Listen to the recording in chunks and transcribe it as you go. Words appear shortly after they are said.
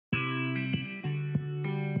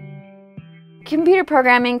Computer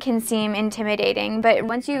programming can seem intimidating, but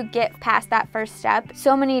once you get past that first step,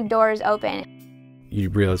 so many doors open. You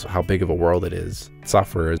realize how big of a world it is.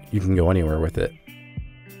 Software, you can go anywhere with it.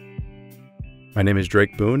 My name is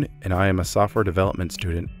Drake Boone, and I am a software development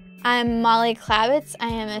student. I'm Molly Klavitz. I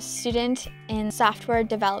am a student in software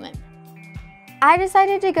development. I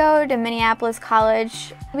decided to go to Minneapolis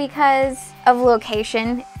College because of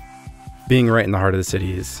location. Being right in the heart of the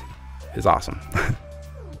city is awesome.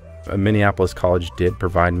 Minneapolis College did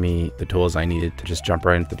provide me the tools I needed to just jump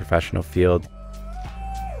right into the professional field.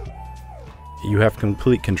 You have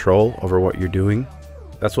complete control over what you're doing.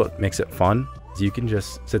 That's what makes it fun. You can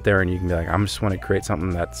just sit there and you can be like, I just want to create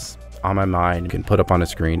something that's on my mind. You can put up on a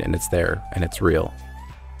screen and it's there and it's real.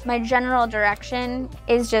 My general direction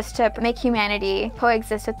is just to make humanity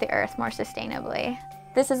coexist with the earth more sustainably.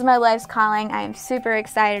 This is my life's calling. I am super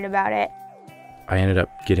excited about it. I ended up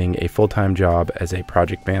getting a full-time job as a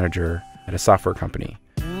project manager at a software company.